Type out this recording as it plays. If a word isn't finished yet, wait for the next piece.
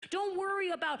Don't worry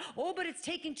about, oh, but it's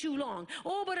taking too long.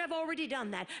 Oh, but I've already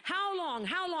done that. How long?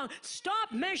 How long?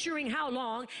 Stop measuring how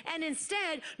long and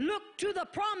instead look to the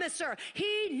promiser.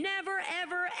 He never,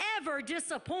 ever, ever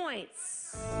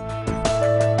disappoints.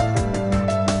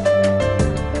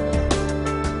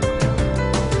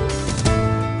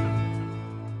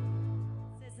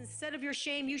 Instead of your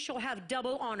shame, you shall have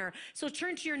double honor. So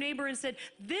turn to your neighbor and said,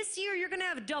 this year you're going to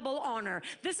have double honor.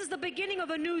 This is the beginning of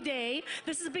a new day.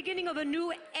 This is the beginning of a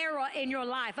new era in your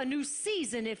life, a new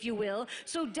season, if you will.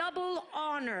 So double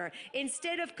honor.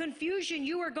 Instead of confusion,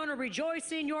 you are going to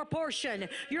rejoice in your portion.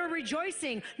 You're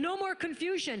rejoicing. No more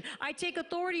confusion. I take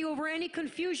authority over any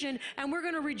confusion, and we're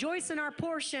going to rejoice in our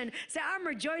portion. Say, I'm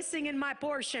rejoicing in my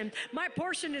portion. My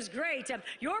portion is great.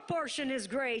 Your portion is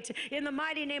great in the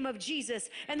mighty name of Jesus.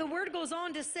 And the word goes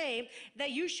on to say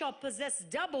that you shall possess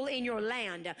double in your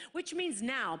land, which means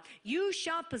now you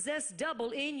shall possess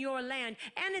double in your land.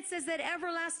 And it says that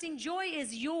everlasting joy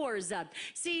is yours.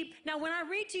 See, now when I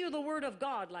read to you the word of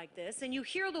God like this, and you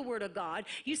hear the word of God,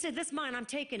 you say, this mine, I'm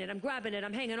taking it, I'm grabbing it,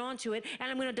 I'm hanging on to it,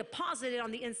 and I'm going to deposit it on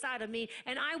the inside of me,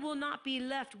 and I will not be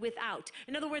left without.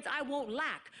 In other words, I won't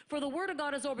lack, for the word of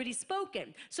God is already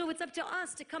spoken. So it's up to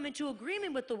us to come into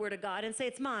agreement with the word of God and say,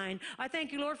 it's mine. I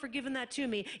thank you, Lord, for giving that to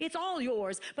me. It's all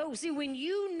yours. But see, when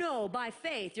you know by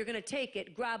faith, you're going to take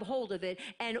it, grab hold of it,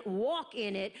 and walk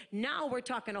in it. Now we're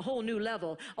talking a whole new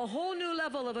level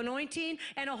of anointing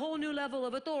and a whole new level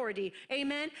of authority.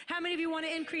 Amen. How many of you want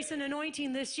to increase in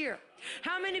anointing this year?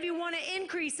 How many of you want to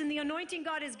increase in the anointing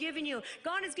God has given you?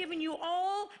 God has given you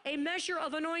all a measure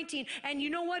of anointing. And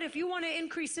you know what? If you want to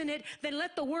increase in it, then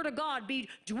let the word of God be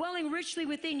dwelling richly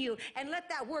within you, and let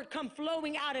that word come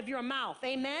flowing out of your mouth.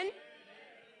 Amen.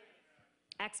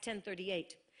 Acts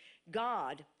 10:38.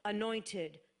 God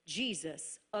anointed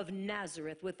Jesus of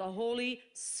Nazareth with the Holy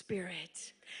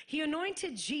Spirit. He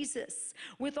anointed Jesus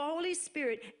with the Holy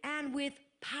Spirit and with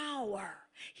power.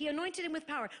 He anointed him with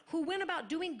power, who went about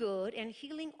doing good and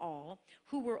healing all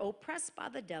who were oppressed by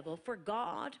the devil, for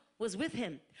God was with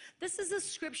him. This is a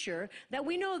scripture that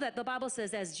we know that the Bible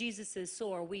says, as Jesus is,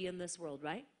 so are we in this world,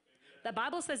 right? The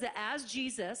Bible says that as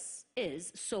Jesus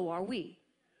is, so are we.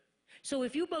 So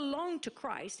if you belong to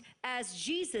Christ, as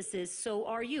Jesus is, so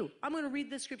are you. I'm going to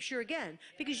read the scripture again,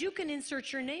 because you can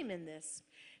insert your name in this.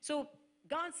 So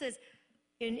God says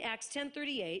in Acts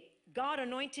 10:38, God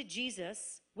anointed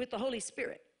Jesus with the Holy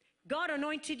Spirit. God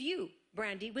anointed you,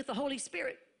 Brandy, with the Holy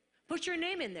Spirit. Put your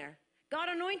name in there. God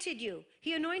anointed you.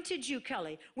 He anointed you,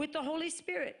 Kelly, with the Holy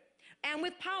Spirit and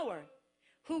with power,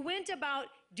 who went about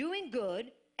doing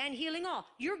good and healing all.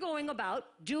 You're going about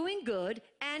doing good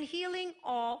and healing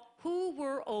all who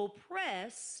were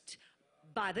oppressed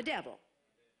by the devil.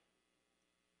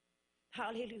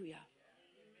 Hallelujah.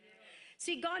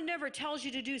 See, God never tells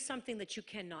you to do something that you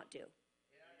cannot do.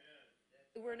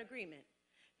 We're in agreement.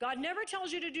 God never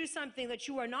tells you to do something that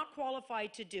you are not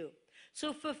qualified to do.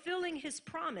 So fulfilling his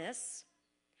promise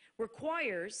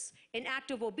requires an act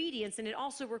of obedience, and it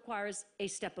also requires a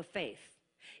step of faith.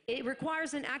 It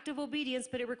requires an act of obedience,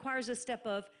 but it requires a step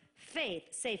of faith.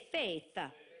 Say faith.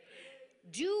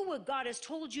 Do what God has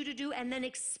told you to do, and then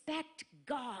expect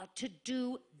God to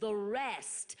do the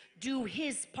rest. Do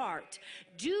his part.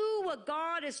 Do what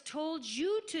God has told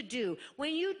you to do.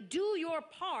 When you do your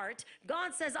part,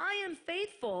 God says, I am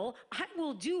faithful. I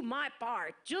will do my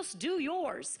part. Just do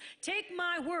yours. Take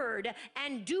my word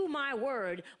and do my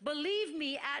word. Believe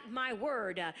me at my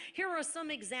word. Here are some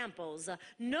examples.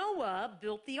 Noah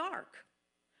built the ark.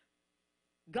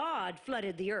 God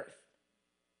flooded the earth.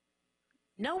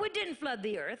 Noah didn't flood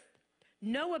the earth.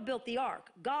 Noah built the ark.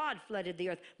 God flooded the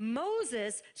earth.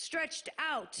 Moses stretched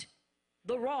out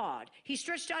the rod. He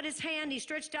stretched out his hand. He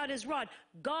stretched out his rod.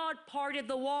 God parted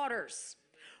the waters.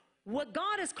 What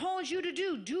God has called you to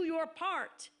do, do your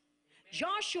part.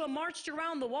 Joshua marched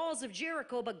around the walls of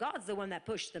Jericho, but God's the one that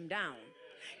pushed them down.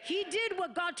 He did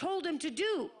what God told him to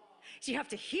do. So you have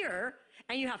to hear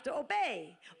and you have to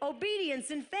obey. Obedience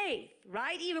and faith,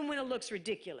 right? Even when it looks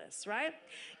ridiculous, right?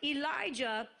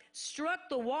 Elijah struck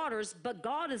the waters, but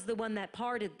God is the one that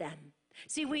parted them.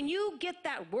 See, when you get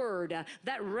that word,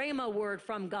 that Rhema word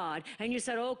from God, and you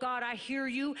said, oh God, I hear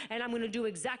you, and I'm going to do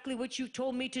exactly what you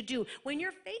told me to do. When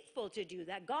you're faithful to do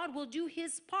that, God will do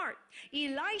his part.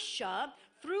 Elisha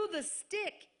threw the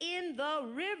stick in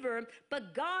the river,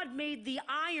 but God made the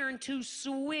iron to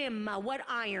swim. What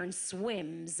iron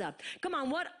swims? Come on,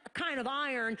 what kind of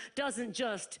iron doesn't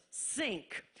just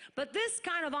sink? But this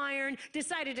kind of iron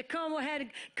decided to come ahead and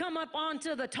come up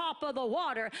onto the top of the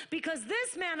water because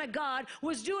this man of God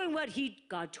was doing what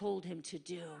God told him to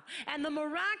do. And the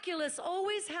miraculous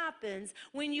always happens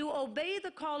when you obey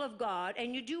the call of God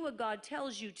and you do what God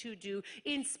tells you to do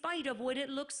in spite of what it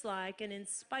looks like and in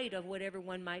spite of what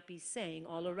everyone might be saying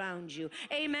all around you.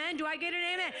 Amen? Do I get an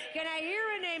amen? Can I hear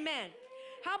an amen?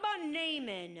 How about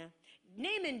Naaman?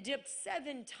 Naaman dipped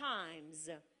 7 times.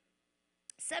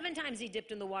 7 times he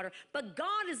dipped in the water, but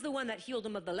God is the one that healed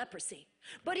him of the leprosy.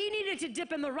 But he needed to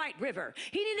dip in the right river.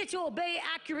 He needed to obey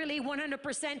accurately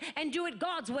 100% and do it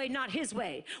God's way, not his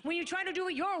way. When you try to do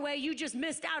it your way, you just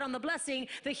missed out on the blessing,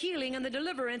 the healing, and the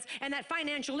deliverance, and that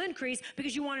financial increase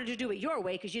because you wanted to do it your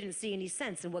way because you didn't see any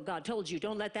sense in what God told you.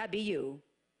 Don't let that be you.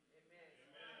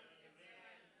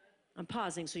 I'm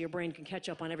pausing so your brain can catch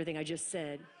up on everything I just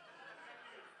said.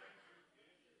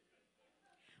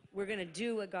 We're going to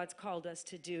do what God's called us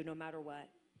to do no matter what.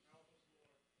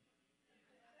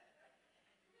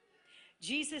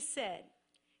 Jesus said,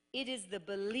 it is the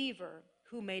believer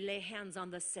who may lay hands on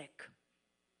the sick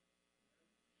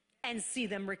and see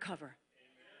them recover.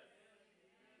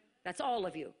 That's all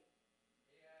of you.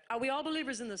 Are we all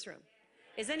believers in this room?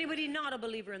 Is anybody not a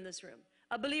believer in this room?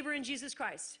 A believer in Jesus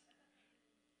Christ?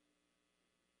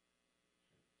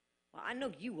 Well, I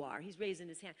know you are. He's raising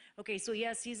his hand. Okay, so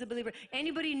yes, he's a believer.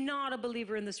 Anybody not a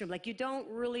believer in this room? Like you don't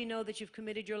really know that you've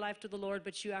committed your life to the Lord,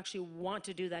 but you actually want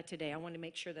to do that today. I want to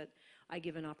make sure that I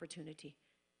give an opportunity.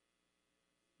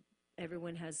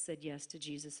 Everyone has said yes to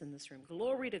Jesus in this room.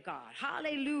 Glory to God.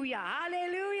 Hallelujah.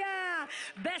 Hallelujah.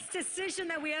 Best decision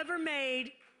that we ever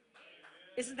made.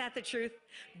 Isn't that the truth?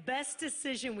 Best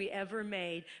decision we ever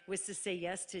made was to say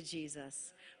yes to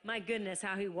Jesus. My goodness,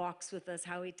 how he walks with us,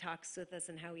 how he talks with us,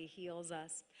 and how he heals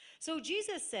us. So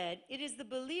Jesus said, it is the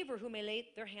believer who may lay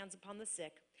their hands upon the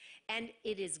sick, and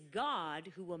it is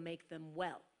God who will make them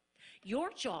well. Your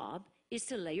job is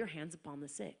to lay your hands upon the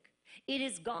sick. It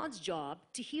is God's job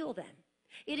to heal them.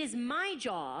 It is my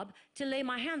job to lay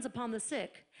my hands upon the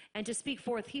sick and to speak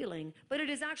forth healing, but it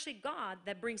is actually God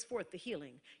that brings forth the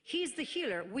healing. He's the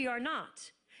healer. We are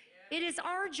not. It is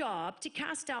our job to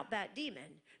cast out that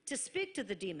demon, to speak to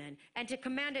the demon, and to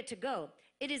command it to go.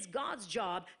 It is God's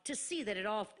job to see that it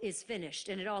all is finished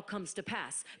and it all comes to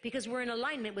pass because we're in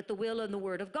alignment with the will and the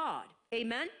word of God.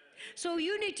 Amen? So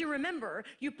you need to remember,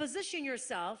 you position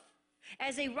yourself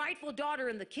as a rightful daughter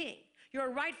in the king. You're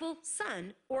a rightful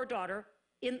son or daughter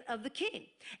of the king.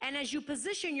 And as you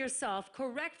position yourself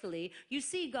correctly, you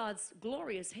see God's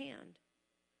glorious hand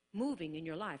moving in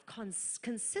your life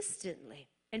consistently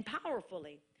and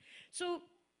powerfully. So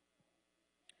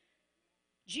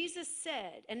Jesus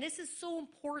said, and this is so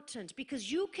important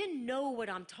because you can know what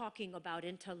I'm talking about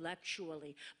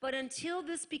intellectually, but until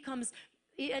it becomes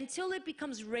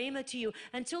rhema to you,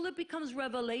 until it becomes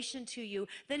revelation to you,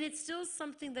 then it's still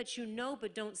something that you know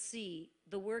but don't see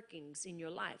the workings in your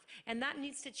life. And that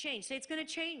needs to change. Say, it's going to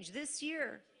change this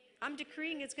year. I'm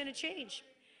decreeing it's going to change.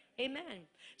 Amen.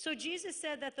 So Jesus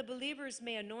said that the believers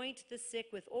may anoint the sick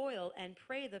with oil and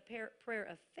pray the prayer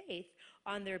of faith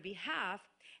on their behalf.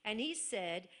 And he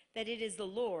said that it is the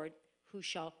Lord who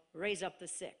shall raise up the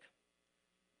sick.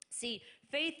 See,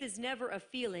 faith is never a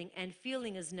feeling, and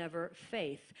feeling is never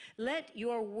faith. Let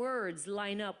your words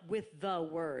line up with the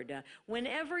word.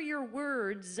 Whenever your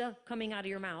words coming out of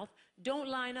your mouth don't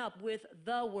line up with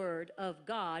the word of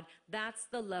God, that's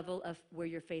the level of where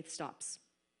your faith stops.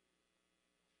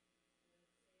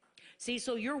 See,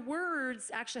 so your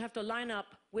words actually have to line up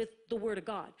with the word of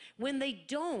God. When they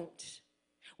don't,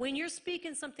 when you're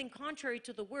speaking something contrary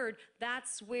to the word,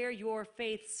 that's where your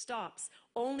faith stops.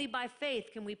 Only by faith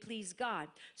can we please God.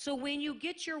 So when you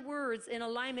get your words in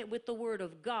alignment with the word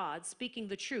of God, speaking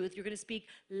the truth, you're going to speak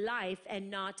life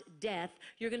and not death.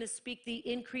 You're going to speak the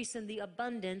increase and the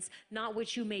abundance, not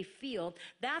what you may feel.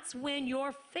 That's when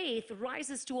your faith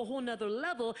rises to a whole nother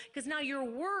level, because now your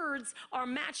words are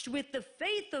matched with the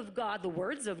faith of God, the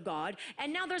words of God,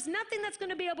 and now there's nothing that's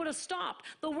going to be able to stop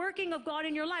the working of God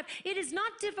in your life. It is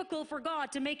not difficult for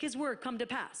God to make his word come to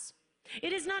pass.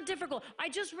 It is not difficult. I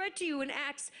just read to you in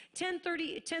Acts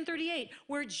 10:38,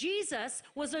 where Jesus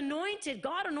was anointed.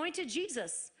 God anointed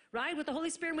Jesus, right, with the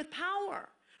Holy Spirit and with power,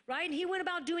 right? And he went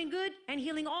about doing good and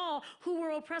healing all who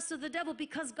were oppressed of the devil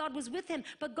because God was with him.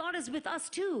 But God is with us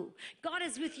too. God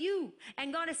is with you.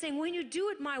 And God is saying, when you do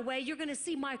it my way, you're going to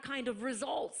see my kind of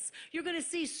results. You're going to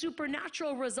see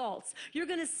supernatural results. You're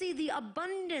going to see the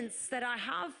abundance that I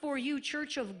have for you,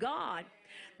 Church of God.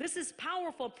 This is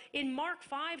powerful. In Mark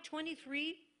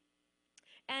 5:23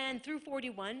 and through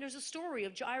 41, there's a story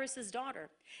of Jairus'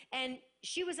 daughter. And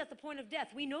she was at the point of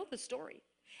death. We know the story.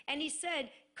 And he said,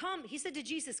 come, he said to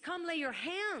Jesus, come lay your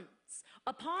hands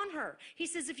upon her. He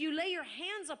says, if you lay your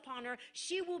hands upon her,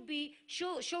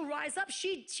 she'll rise up.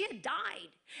 She had died.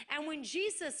 And when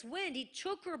Jesus went, he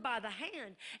took her by the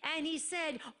hand and he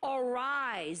said,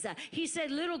 arise. He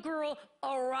said, little girl,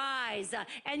 arise.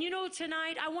 And you know,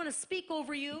 tonight I want to speak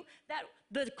over you that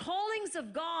the callings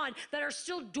of God that are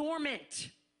still dormant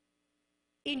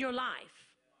in your life,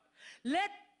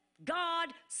 let God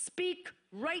speak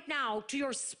right now to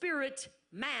your spirit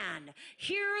man.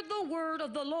 Hear the word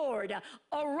of the Lord.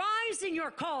 Arise in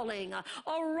your calling.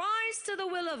 Arise to the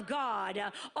will of God.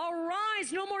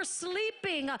 Arise. No more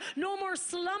sleeping. No more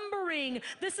slumbering.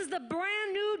 This is the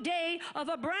brand new day of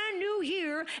a brand new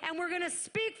year, and we're going to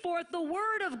speak forth the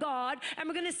word of God, and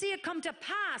we're going to see it come to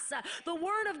pass. The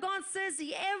word of God says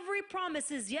every promise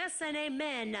is yes and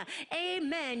amen.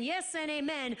 Amen. Yes and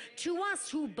amen to us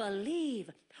who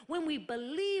believe. When we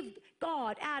believe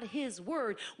God at his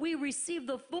word, we receive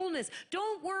the fullness.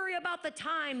 Don't worry about the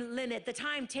time limit, the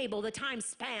timetable, the time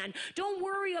span. Don't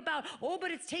worry about, oh,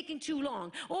 but it's taking too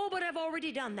long. Oh, but I've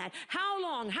already done that. How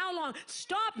long? How long?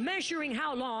 Stop measuring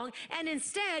how long and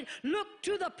instead look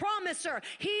to the promiser.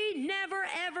 He never,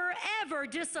 ever, ever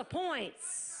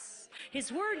disappoints.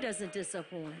 His word doesn't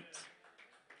disappoint.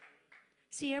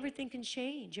 See, everything can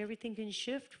change. Everything can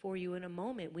shift for you in a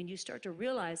moment when you start to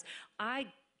realize, I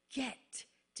get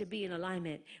to be in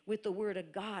alignment with the word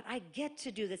of God. I get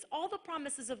to do this. All the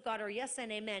promises of God are yes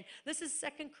and amen. This is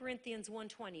 2 Corinthians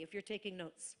 1:20, if you're taking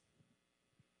notes.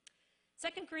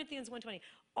 2 Corinthians 1:20.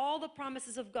 All the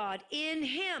promises of God in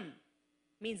him,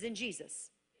 means in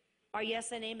Jesus, are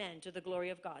yes and amen to the glory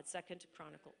of God. 2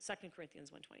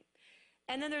 Corinthians 1:20.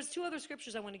 And then there's two other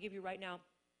scriptures I want to give you right now.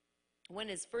 One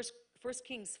is 1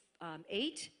 Kings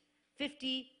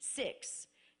 8:56.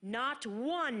 Not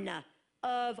one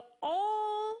of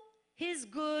all his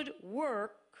good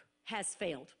work has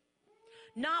failed.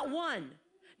 Not one,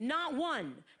 not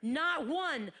one, not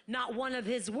one, not one of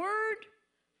his words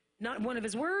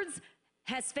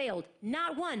has failed.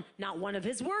 Not one of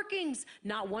his workings,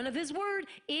 not one of his word.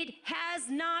 It has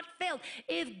not failed.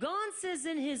 If God says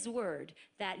in his word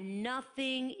that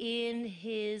nothing in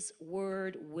his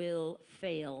word will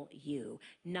fail you,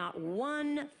 not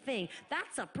one thing,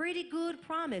 that's a pretty good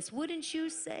promise, wouldn't you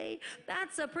say?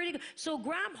 That's a pretty good. So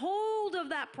grab hold of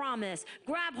that promise.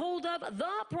 Grab hold of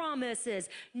the promises.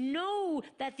 Know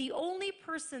that the only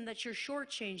person that you're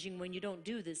shortchanging when you don't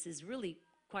do this is really,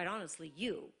 quite honestly,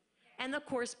 you. And of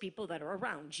course, people that are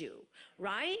around you,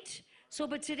 right? So,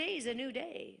 but today's a new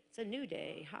day. It's a new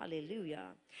day.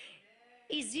 Hallelujah.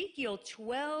 Ezekiel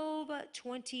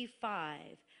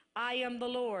 12:25. I am the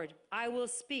Lord. I will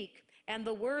speak, and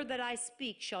the word that I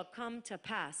speak shall come to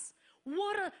pass.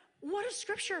 What a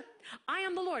scripture. I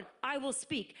am the Lord. I will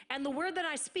speak, and the word that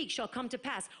I speak shall come to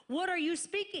pass. What are you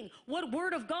speaking? What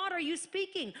word of God are you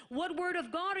speaking? What word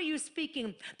of God are you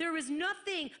speaking? There's no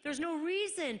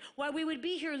reason why we would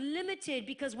be here limited,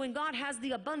 because when God has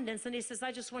the abundance and he says,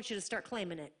 I just want you to start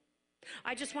claiming it.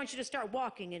 I just want you to start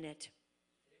walking in it.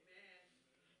 Amen.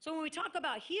 So when we talk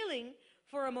about healing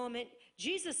for a moment,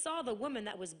 Jesus saw the woman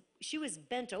she was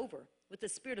bent over with the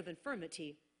spirit of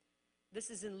infirmity. This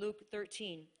is in Luke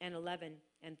 13:11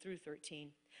 and through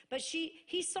 13. But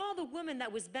he saw the woman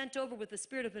that was bent over with the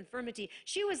spirit of infirmity.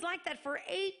 She was like that for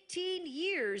 18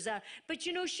 years. But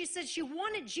you know, she said she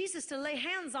wanted Jesus to lay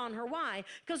hands on her. Why?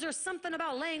 Because there's something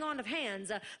about laying on of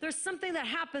hands. There's something that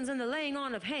happens in the laying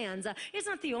on of hands. It's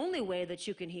not the only way that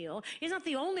you can heal. It's not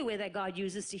the only way that God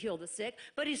uses to heal the sick,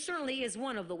 but he certainly is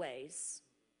one of the ways.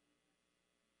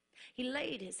 He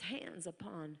laid his hands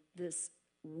upon this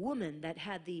woman that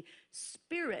had the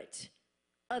spirit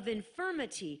of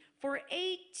infirmity for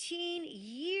 18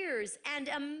 years, and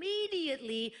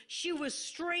immediately she was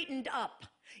straightened up.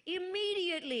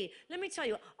 Immediately. Let me tell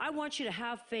you, I want you to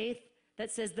have faith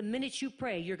that says the minute you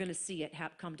pray, you're going to see it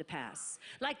come to pass.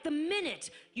 Like the minute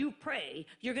you pray,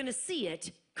 you're going to see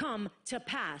it come to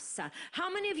pass. How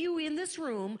many of you in this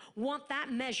room want that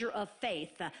measure of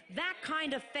faith? That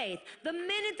kind of faith. The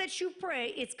minute that you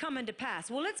pray, it's coming to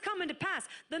pass. Well, it's coming to pass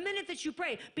the minute that you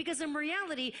pray, because in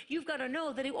reality, you've got to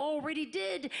know that it already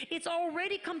did. It's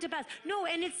already come to pass. No,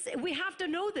 and we have to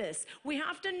know this. We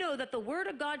have to know that the word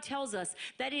of God tells us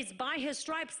that it's by his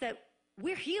stripes that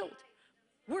we're healed.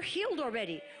 We're healed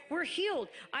already. We're healed.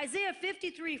 Isaiah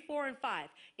 53:4-5.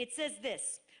 It says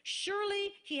this: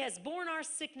 surely he has borne our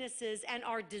sicknesses and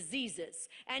our diseases,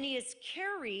 and he has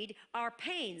carried our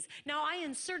pains. Now, I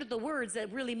inserted the words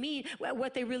that really mean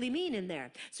what they really mean in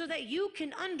there, so that you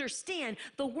can understand.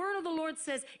 The word of the Lord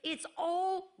says it's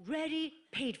already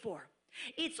paid for.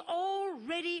 It's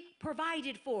already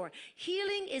provided for.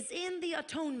 Healing is in the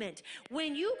atonement.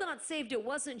 When you got saved, it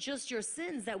wasn't just your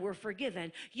sins that were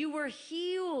forgiven. You were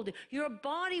healed. Your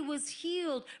body was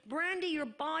healed. Brandy, your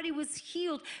body was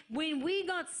healed. When we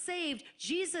got saved,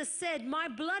 Jesus said, my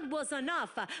blood was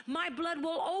enough. My blood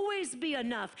will always be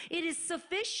enough. It is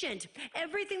sufficient.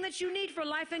 Everything that you need for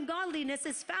life and godliness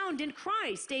is found in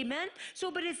Christ. Amen?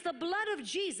 So, but it's the blood of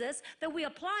Jesus that we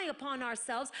apply upon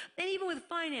ourselves. And even with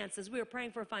finances, we are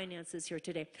praying for finances here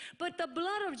today. But the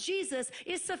blood of Jesus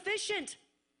is sufficient.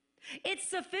 It's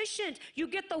sufficient. You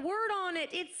get the word on it.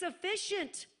 It's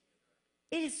sufficient.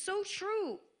 It is so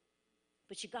true.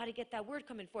 But you got to get that word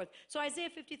coming forth. So Isaiah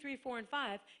 53, 4 and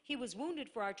 5, he was wounded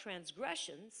for our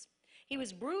transgressions. He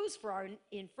was bruised for our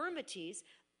infirmities.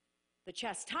 The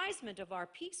chastisement of our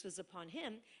peace was upon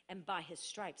him, and by his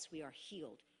stripes we are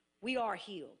healed. We are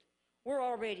healed. We're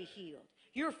already healed.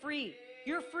 You're free.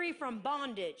 You're free from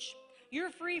bondage.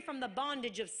 You're free from the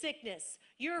bondage of sickness.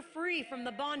 You're free from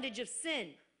the bondage of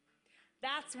sin.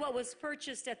 That's what was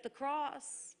purchased at the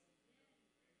cross.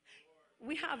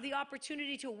 We have the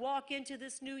opportunity to walk into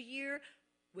this new year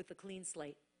with a clean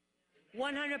slate.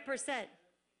 100%.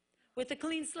 With a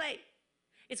clean slate.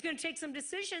 It's going to take some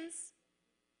decisions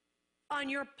on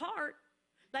your part,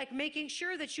 like making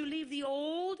sure that you leave the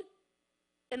old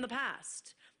in the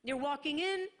past. You're walking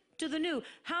in to the new.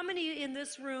 How many in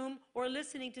this room or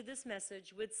listening to this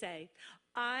message would say,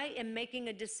 I am making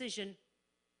a decision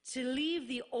to leave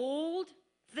the old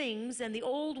things and the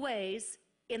old ways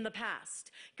in the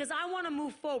past? Because I want to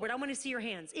move forward. I want to see your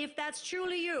hands. If that's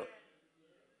truly you,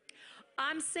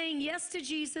 I'm saying yes to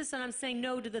Jesus and I'm saying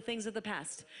no to the things of the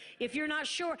past. If you're not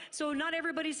sure, so not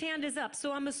everybody's hand is up.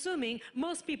 So I'm assuming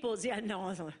most people's, yeah,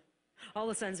 no, all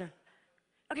the sons are,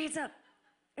 okay, it's up.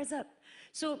 It's up.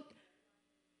 So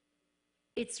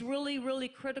it's really, really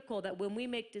critical that when we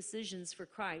make decisions for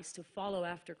Christ, to follow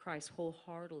after Christ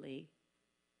wholeheartedly,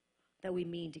 that we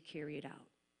mean to carry it out.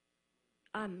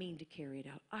 I mean to carry it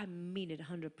out. I mean it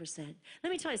 100%. Let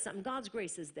me tell you something. God's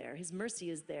grace is there. His mercy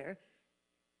is there.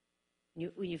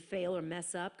 When you fail or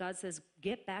mess up, God says,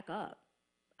 get back up.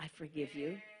 I forgive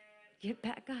you. Get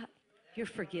back up. You're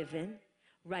forgiven.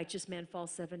 Righteous man falls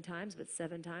 7 times, but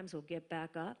 7 times will get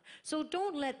back up. So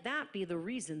don't let that be the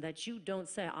reason that you don't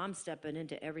say, I'm stepping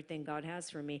into everything God has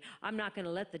for me. I'm not going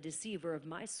to let the deceiver of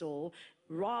my soul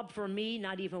rob from me,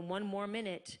 not even one more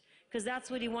minute. Because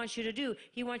that's what he wants you to do.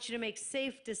 He wants you to make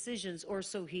safe decisions, or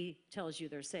so he tells you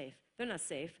they're safe. They're not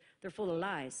safe. They're full of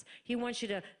lies. He wants you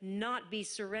to not be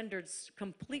surrendered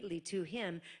completely to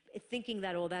him, thinking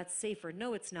that, oh, that's safer.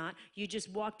 No, it's not. You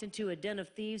just walked into a den of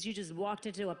thieves. You just walked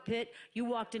into a pit. You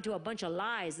walked into a bunch of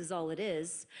lies is all it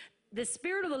is. The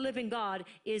Spirit of the living God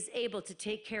is able to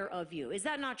take care of you. Is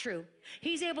that not true?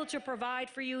 He's able to provide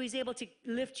for you. He's able to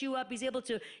lift you up. He's able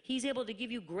to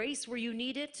give you grace where you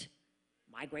need it.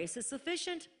 My grace is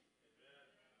sufficient.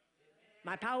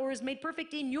 My power is made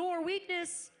perfect in your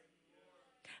weakness.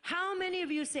 How many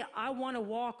of you say, I want to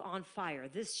walk on fire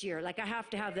this year? Like I have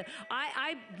to have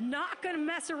I'm not going to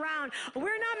mess around. We're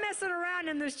not messing around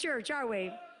in this church, are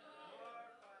we?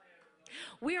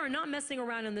 We are not messing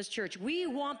around in this church. We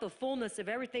want the fullness of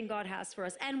everything God has for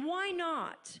us. And why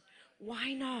not?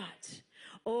 Why not?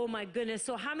 Oh my goodness.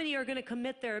 So how many are going to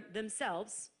commit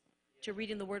themselves to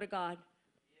reading the Word of God?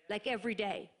 Like every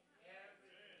day.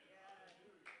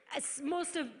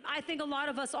 I think a lot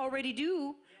of us already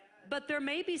do, but there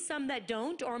may be some that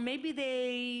don't, or maybe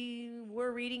they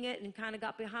were reading it and kind of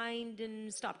got behind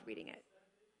and stopped reading it.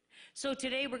 So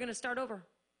today we're going to start over.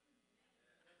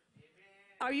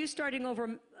 Are you starting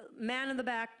over? Man in the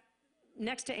back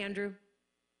next to Andrew.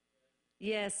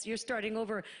 Yes, you're starting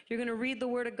over. You're going to read the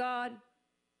Word of God.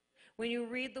 When you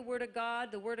read the Word of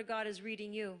God is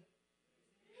reading you.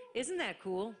 Isn't that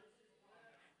cool?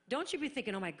 Don't you be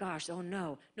thinking, oh my gosh, oh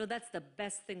no. No, that's the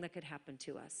best thing that could happen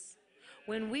to us.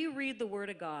 When we read the Word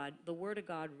of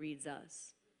God reads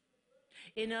us.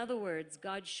 In other words,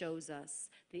 God shows us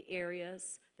the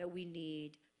areas that we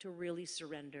need to really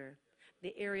surrender,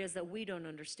 the areas that we don't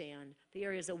understand, the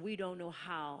areas that we don't know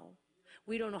how.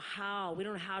 We don't know how. We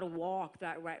don't know how to walk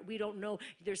that right. We don't know.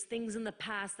 There's things in the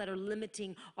past that are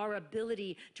limiting our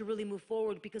ability to really move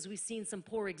forward because we've seen some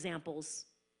poor examples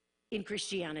in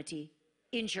Christianity,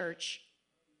 in church,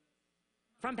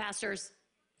 from pastors,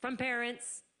 from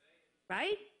parents,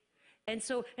 right? And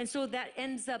so that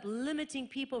ends up limiting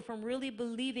people from really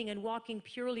believing and walking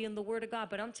purely in the Word of God.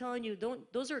 But I'm telling you,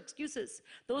 those are excuses.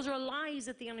 Those are lies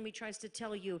that the enemy tries to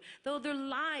tell you. Though they're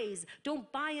lies,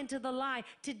 don't buy into the lie.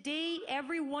 Today,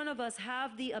 every one of us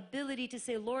have the ability to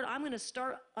say, Lord, I'm going to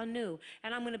start anew,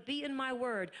 and I'm going to be in my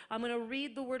Word. I'm going to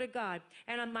read the Word of God,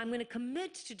 and I'm going to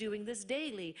commit to doing this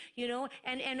daily,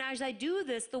 and as I do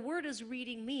this, the Word is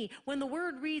reading me. When the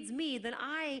Word reads me, then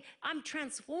I'm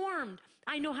transformed.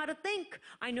 I know how to think.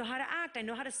 I know how to act. I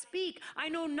know how to speak. I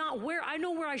know where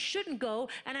I shouldn't go,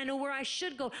 and I know where I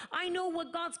should go. I know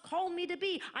what God's called me to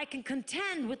be. I can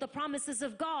contend with the promises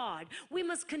of God. We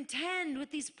must contend with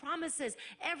these promises.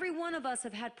 Every one of us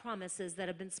have had promises that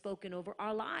have been spoken over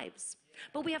our lives,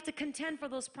 but we have to contend for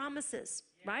those promises.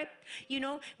 Right?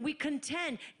 We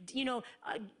contend.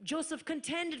 Joseph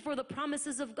contended for the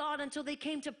promises of God until they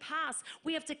came to pass.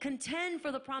 We have to contend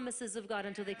for the promises of God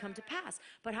until they come to pass.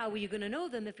 But how are you going to know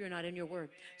them if you're not in your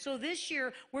Word? So this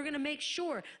year, we're going to make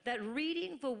sure that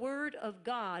reading the Word of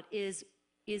God is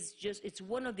it's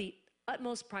one of the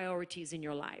utmost priorities in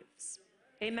your lives.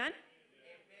 Amen?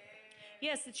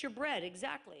 Yes, it's your bread,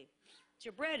 exactly. It's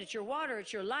your bread, it's your water,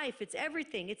 it's your life, it's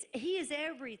everything. He is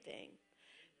everything.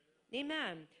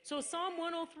 Amen. So Psalm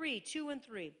 103, 2 and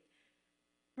 3.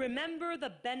 Remember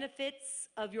the benefits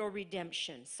of your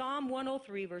redemption. Psalm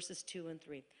 103, verses 2 and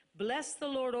 3. Bless the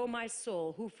Lord, O my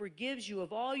soul, who forgives you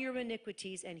of all your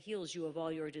iniquities and heals you of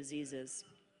all your diseases.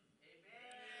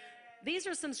 Amen. These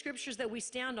are some scriptures that we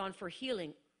stand on for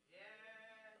healing,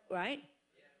 right?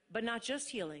 But not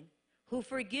just healing. Who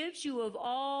forgives you of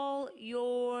all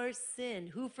your sin,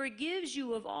 who forgives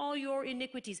you of all your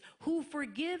iniquities, who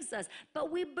forgives us.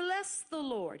 But we bless the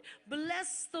Lord.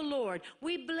 Bless the Lord.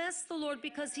 We bless the Lord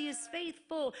because He is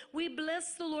faithful. We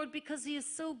bless the Lord because He is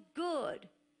so good.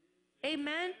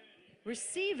 Amen?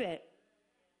 Receive it.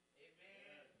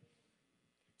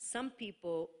 Some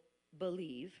people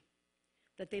believe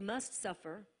that they must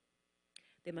suffer,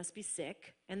 they must be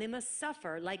sick, and they must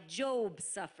suffer like Job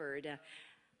suffered.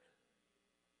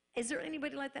 Is there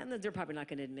anybody like that? No, they're probably not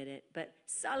going to admit it. But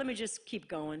so let me just keep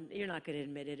going. You're not going to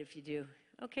admit it if you do.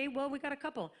 Okay, well, we got a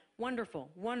couple. Wonderful,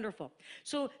 wonderful.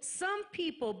 So some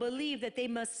people believe that they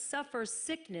must suffer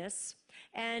sickness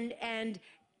and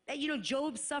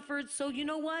Job suffered, so you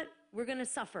know what? We're going to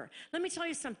suffer. Let me tell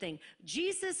you something.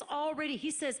 Jesus already,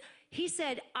 he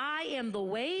said, I am the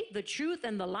way, the truth,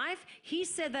 and the life. He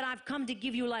said that I've come to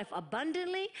give you life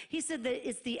abundantly. He said that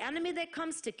it's the enemy that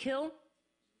comes to kill,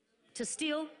 to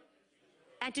steal,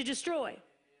 and to destroy.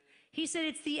 He said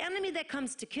it's the enemy that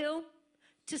comes to kill,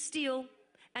 to steal,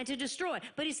 and to destroy.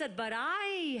 But he said, but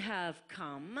I have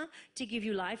come to give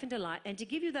you life and to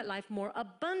give you that life more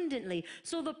abundantly.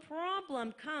 So the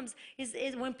problem comes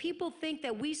is when people think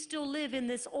that we still live in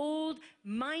this old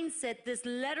mindset, this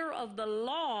letter of the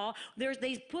law,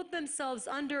 they put themselves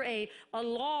under a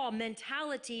law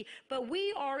mentality, but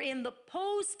we are in the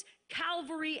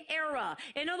post-Calvary era.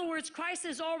 In other words, Christ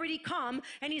has already come,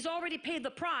 and He's already paid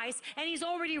the price, and He's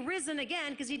already risen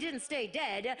again because He didn't stay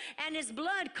dead, and His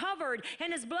blood covered,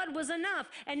 and His blood was enough.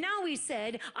 And now He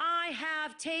said, I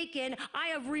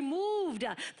have removed.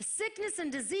 The sickness and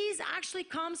disease actually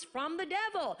comes from the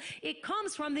devil. It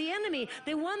comes from the enemy,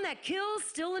 the one that kills,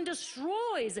 steals, and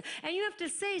destroys. And you have to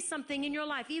say something in your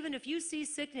life. Even if you see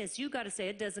sickness, you got to say,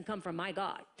 it doesn't come from my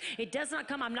God. It does not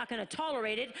come. I'm not going to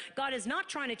tolerate it. God is not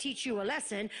trying to teach you a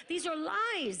lesson. These are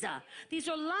lies. These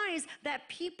are lies that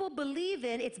people believe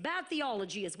in. It's bad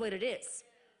theology is what it is.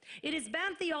 It is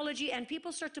bad theology, and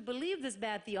people start to believe this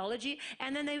bad theology,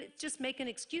 and then they just make an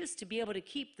excuse to be able to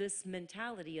keep this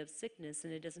mentality of sickness,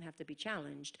 and it doesn't have to be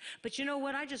challenged. But you know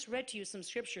what? I just read to you some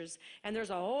scriptures, and there's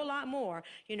a whole lot more.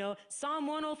 Psalm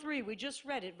 103, we just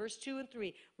read it, verse 2 and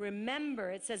 3.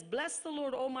 Remember, it says, bless the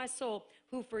Lord, O my soul,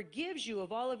 who forgives you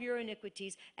of all of your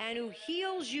iniquities, and who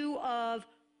heals you of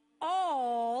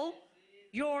all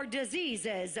your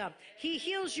diseases. He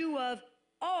heals you of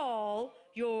all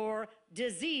your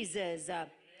diseases.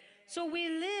 So we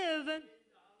live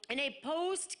in a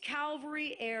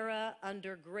post-Calvary era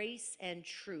under grace and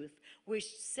truth, which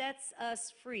sets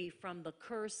us free from the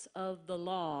curse of the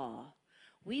law.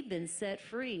 We've been set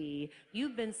free.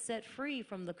 You've been set free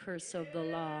from the curse of the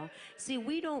law. See,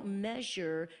 we don't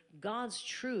measure God's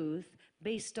truth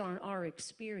based on our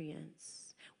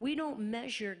experience. We don't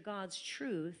measure God's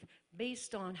truth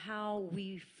based on how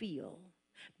we feel,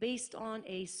 based on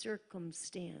a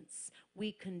circumstance.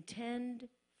 We contend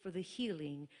for the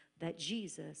healing that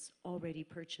Jesus already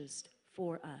purchased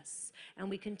for us. And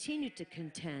we continue to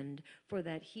contend for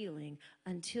that healing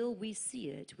until we see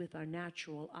it with our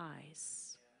natural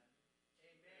eyes.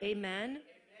 Amen?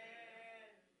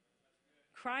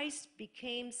 Christ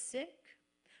became sick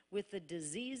with the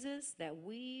diseases that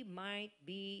we might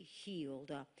be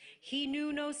healed. He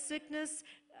knew no sickness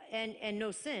and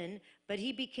no sin, but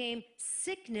he became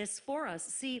sickness for us.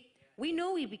 See, we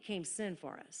know he became sin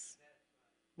for us.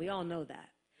 We all know that.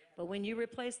 But when you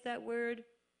replace that word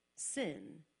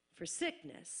sin for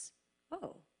sickness,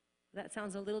 oh, that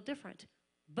sounds a little different.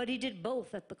 But he did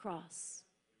both at the cross.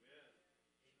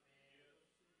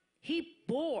 He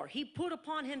bore, he put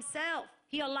upon himself,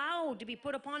 he allowed to be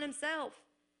put upon himself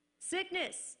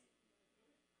sickness.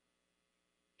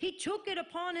 He took it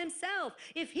upon himself.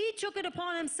 If he took it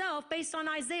upon himself based on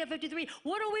Isaiah 53,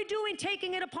 what are we doing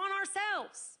taking it upon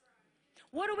ourselves?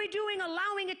 What are we doing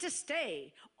allowing it to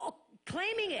stay? Oh,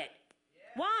 claiming it.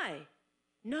 Why?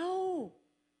 No.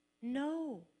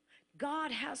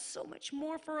 God has so much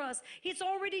more for us. It's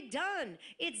already done.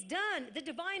 It's done. The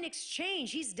divine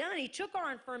exchange, he's done. He took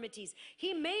our infirmities.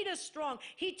 He made us strong.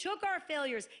 He took our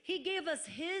failures. He gave us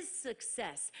his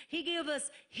success. He gave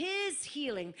us his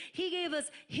healing. He gave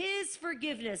us his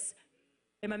forgiveness.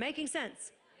 Am I making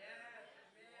sense?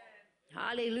 Yes.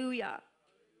 Hallelujah.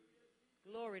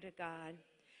 Glory to God.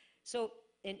 So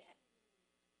in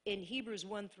Hebrews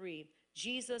 1:3,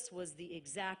 Jesus was the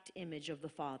exact image of the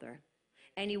Father.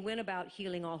 And he went about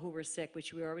healing all who were sick,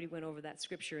 which we already went over that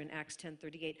scripture in Acts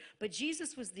 10:38. But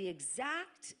Jesus was the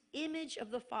exact image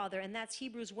of the Father, and that's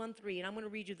Hebrews 1:3. And I'm going to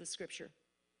read you the scripture.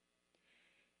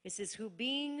 It says, who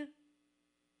being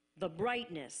the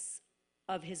brightness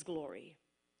of his glory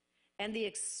and the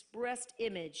expressed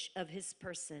image of his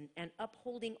person, and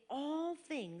upholding all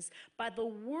things by the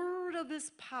word of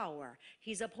his power.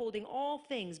 He's upholding all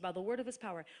things by the word of his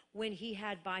power. When he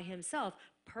had by himself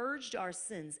purged our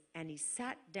sins, and he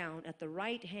sat down at the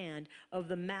right hand of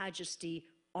the majesty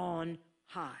on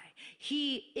high.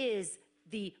 He is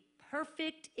the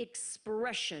perfect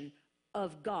expression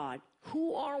of God.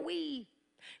 Who are we?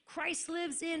 Christ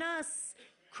lives in us.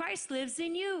 Christ lives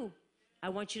in you. I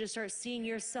want you to start seeing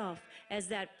yourself as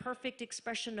that perfect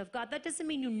expression of God. That doesn't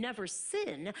mean you never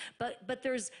sin, but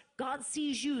there's God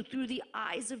sees you through the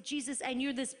eyes of Jesus, and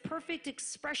you're this perfect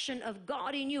expression of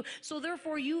God in you. So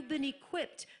therefore, you've been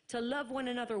equipped to love one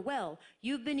another well.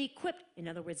 You've been equipped. In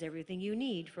other words, everything you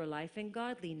need for life and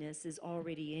godliness is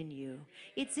already in you.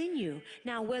 It's in you.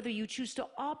 Now, whether you choose to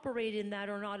operate in that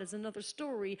or not is another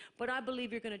story, but I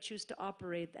believe you're going to choose to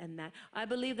operate in that. I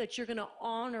believe that you're going to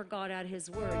honor God at his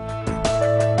word.